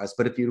in their eyes.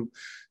 But if you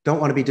don't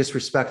want to be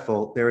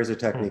disrespectful, there is a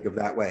technique of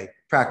that way.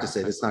 Practice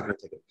it. It's not going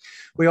to take it.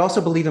 We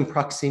also believe in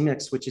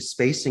proxemics, which is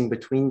spacing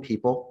between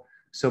people.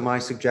 So my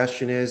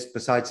suggestion is,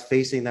 besides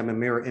facing them and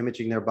mirror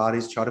imaging their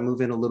bodies, try to move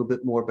in a little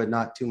bit more, but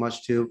not too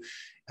much to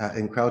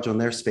encroach on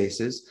their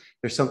spaces.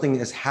 There's something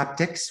as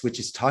haptics, which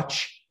is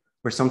touch,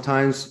 where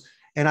sometimes,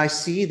 and I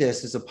see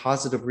this as a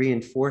positive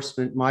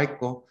reinforcement,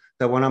 Michael,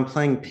 that when I'm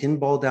playing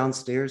pinball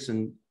downstairs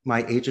and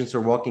my agents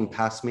are walking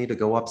past me to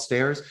go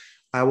upstairs,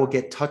 I will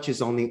get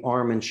touches on the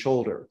arm and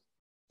shoulder,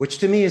 which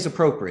to me is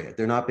appropriate.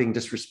 They're not being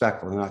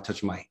disrespectful. They're not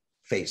touching my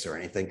face or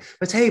anything.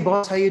 But it's, hey,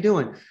 boss, how you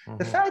doing? Mm-hmm.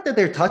 The fact that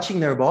they're touching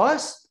their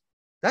boss,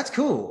 that's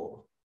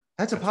cool.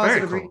 That's a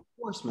positive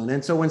reinforcement.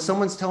 And so when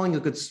someone's telling a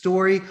good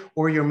story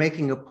or you're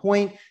making a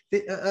point,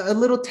 a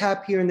little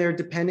tap here and there,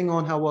 depending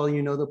on how well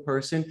you know the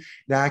person,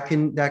 that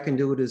can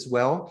do it as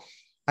well.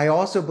 I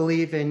also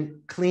believe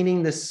in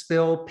cleaning the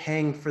spill,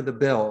 paying for the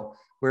bill,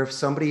 where if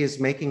somebody is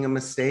making a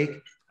mistake,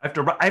 I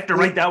have to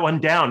write that one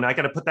down. I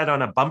got to put that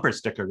on a bumper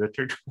sticker,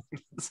 Richard.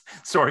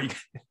 Sorry.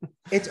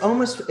 It's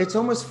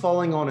almost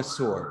falling on a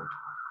sword,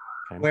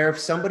 okay. Where if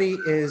somebody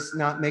is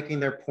not making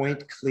their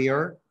point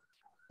clear,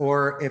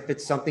 or if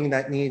it's something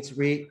that needs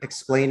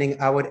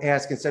re-explaining, I would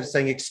ask, instead of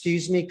saying,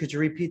 excuse me, could you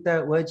repeat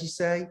that? What did you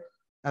say?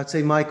 I'd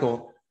say,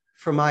 Michael,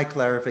 for my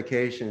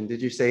clarification,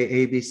 did you say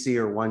A, B, C,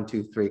 or 1,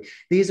 2, 3?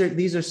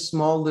 These are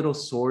small little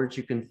swords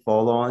you can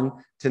fall on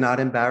to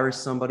not embarrass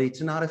somebody,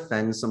 to not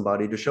offend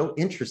somebody, to show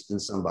interest in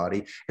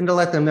somebody, and to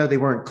let them know they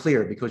weren't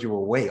clear because you were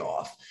way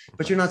off.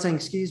 But you're not saying,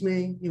 excuse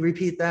me, you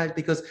repeat that,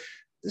 because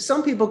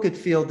some people could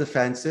feel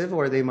defensive,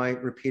 or they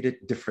might repeat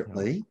it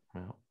differently,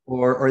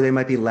 or they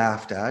might be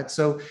laughed at.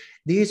 So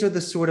these are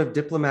the sort of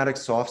diplomatic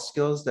soft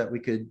skills that we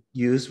could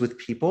use with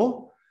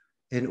people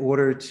in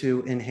order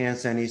to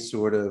enhance any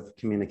sort of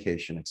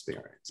communication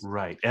experience.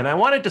 Right. And I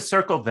wanted to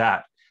circle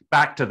back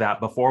to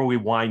that before we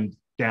wind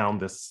down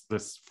this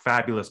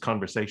fabulous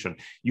conversation.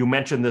 You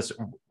mentioned this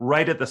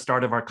right at the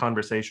start of our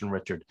conversation,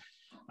 Richard,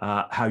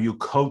 how you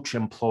coach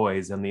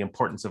employees and the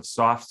importance of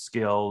soft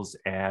skills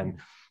and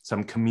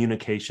some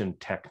communication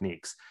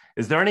techniques.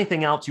 Is there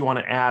anything else you want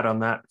to add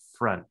on that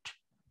front?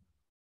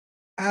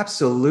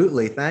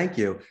 Absolutely. Thank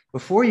you.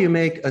 Before you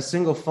make a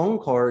single phone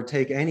call or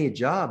take any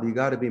job, you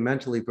got to be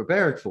mentally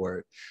prepared for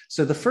it.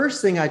 So the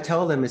first thing I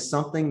tell them is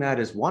something that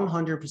is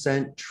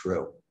 100%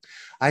 true.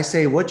 I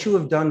say, what you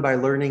have done by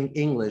learning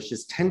English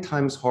is 10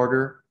 times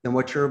harder than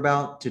what you're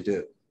about to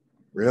do.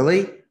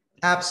 Really?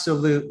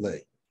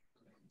 Absolutely.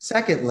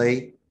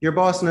 Secondly, your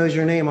boss knows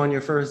your name on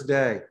your first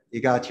day.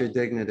 You got your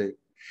dignity.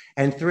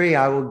 And 3,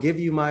 I will give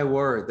you my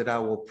word that I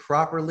will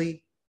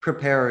properly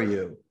prepare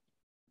you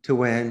to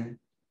win.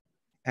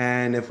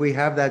 And if we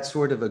have that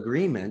sort of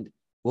agreement,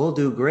 we'll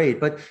do great.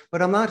 But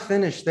I'm not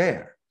finished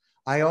there.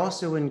 I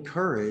also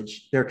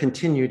encourage their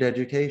continued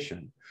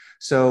education.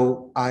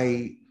 So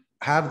I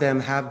have them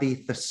have the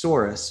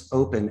thesaurus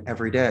open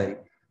every day.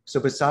 So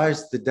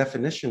besides the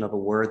definition of a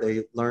word,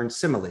 they learn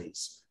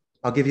similes.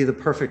 I'll give you the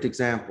perfect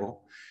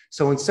example.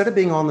 So instead of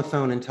being on the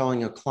phone and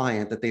telling a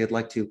client that they'd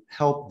like to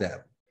help them,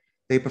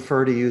 they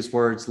prefer to use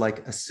words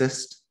like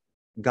assist,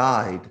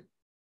 guide,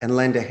 and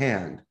lend a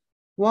hand.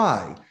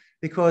 Why?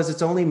 Because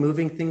it's only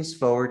moving things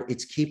forward.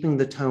 It's keeping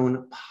the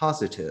tone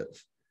positive,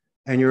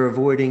 and you're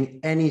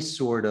avoiding any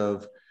sort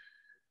of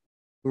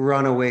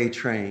runaway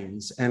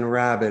trains and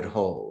rabbit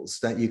holes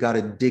that you got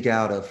to dig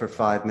out of for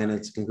 5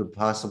 minutes and could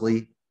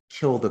possibly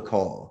kill the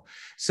call.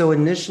 So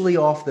initially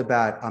off the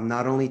bat, I'm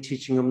not only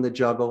teaching them to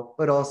juggle,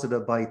 but also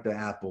to bite the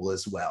apple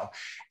as well.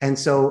 And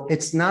so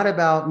it's not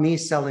about me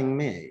selling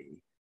me.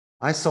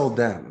 I sold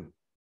them,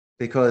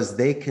 because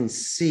they can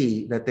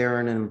see that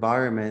they're in an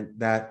environment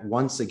that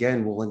once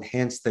again will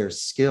enhance their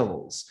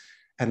skills.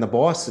 And the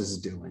boss is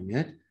doing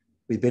it.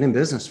 We've been in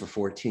business for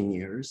 14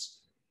 years,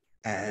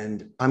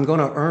 and I'm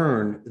going to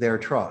earn their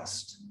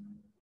trust.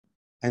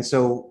 And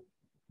so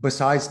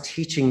besides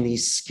teaching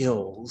these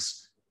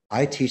skills,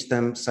 I teach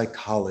them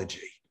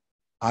psychology.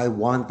 I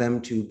want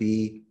them to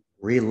be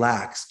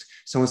relaxed.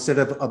 So instead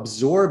of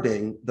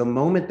absorbing, the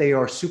moment they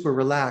are super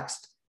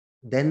relaxed,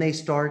 then they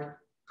start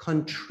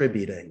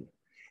contributing.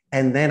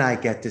 And then I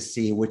get to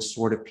see which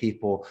sort of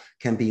people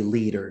can be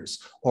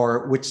leaders,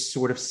 or which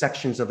sort of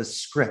sections of a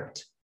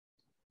script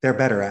they're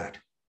better at,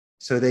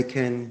 so they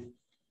can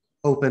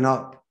open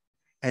up.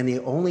 And the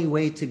only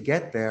way to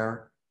get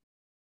there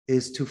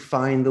is to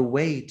find the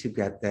way to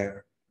get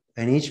there.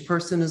 And each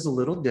person is a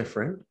little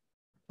different,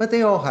 but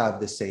they all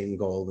have the same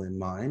goal in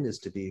mind, is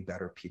to be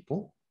better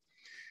people.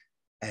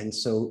 And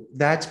so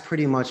that's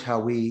pretty much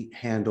how we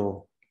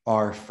handle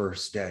our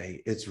first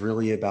day. It's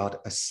really about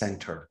a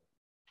center,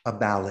 a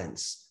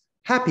balance,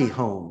 happy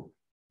home,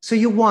 So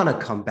you want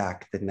to come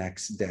back the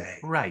next day.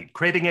 Right.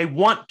 Creating a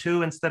want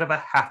to instead of a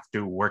have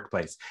to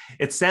workplace.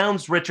 It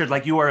sounds, Richard,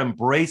 like you are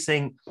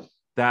embracing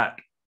that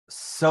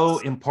so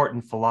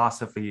important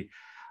philosophy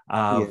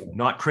of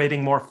not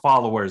creating more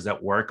followers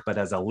at work, but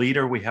as a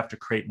leader, we have to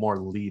create more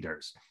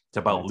leaders. It's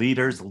about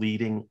leaders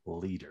leading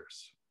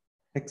leaders.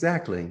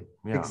 Exactly.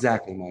 Yeah.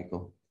 Exactly,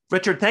 Michael.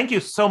 Richard, thank you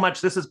so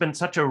much. This has been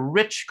such a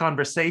rich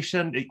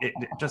conversation.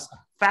 Just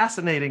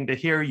fascinating to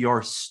hear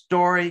your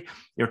story,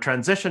 your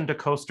transition to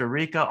Costa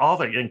Rica, all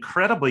the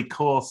incredibly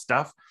cool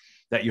stuff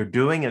that you're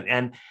doing,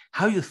 and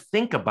how you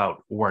think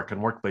about work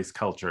and workplace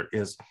culture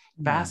is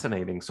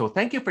fascinating. So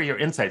thank you for your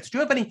insights. Do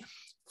you have any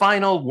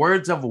final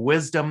words of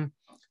wisdom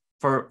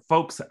for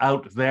folks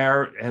out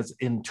there as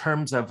in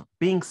terms of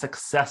being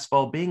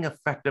successful, being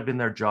effective in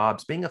their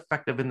jobs, being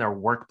effective in their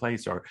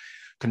workplace, or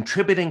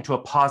contributing to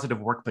a positive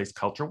workplace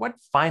culture? What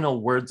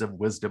final words of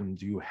wisdom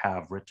do you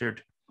have,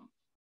 Richard?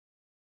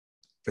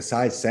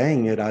 Besides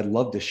saying it, I'd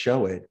love to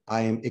show it.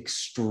 I am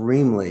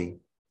extremely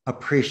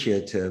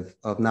appreciative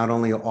of not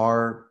only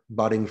our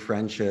budding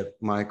friendship,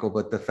 Michael,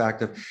 but the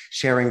fact of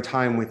sharing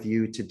time with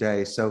you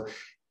today. So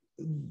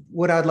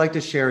what I'd like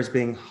to share is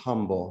being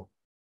humble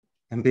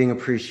and being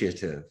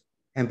appreciative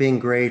and being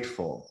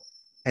grateful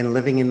and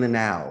living in the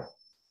now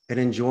and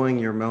enjoying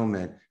your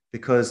moment,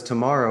 because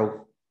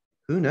tomorrow,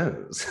 who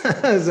knows?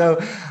 So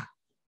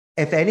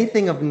if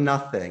anything of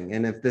nothing,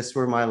 and if this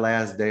were my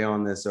last day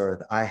on this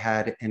earth, I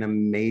had an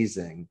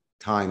amazing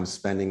time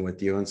spending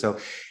with you. And so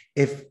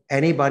if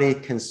anybody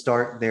can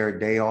start their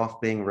day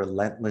off being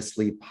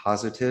relentlessly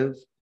positive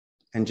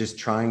and just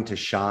trying to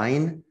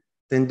shine,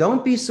 then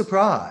don't be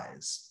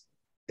surprised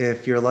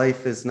if your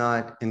life is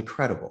not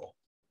incredible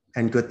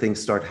and good things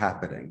start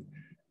happening.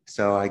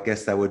 So I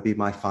guess that would be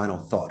my final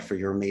thought for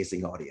your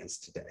amazing audience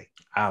today.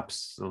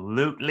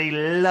 Absolutely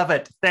love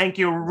it. Thank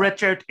you,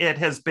 Richard. It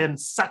has been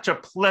such a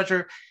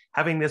pleasure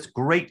having this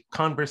great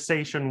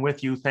conversation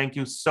with you. Thank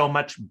you so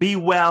much. Be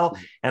well.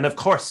 And of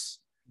course,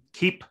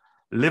 keep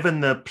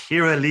living the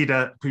Pura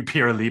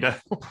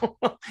Vida.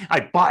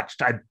 I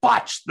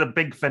botched the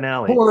big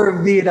finale.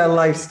 Pura Vida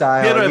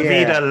lifestyle. Pura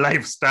Vida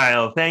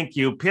lifestyle. Thank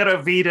you. Pura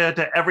Vida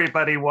to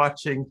everybody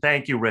watching.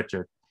 Thank you,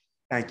 Richard.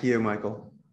 Thank you, Michael.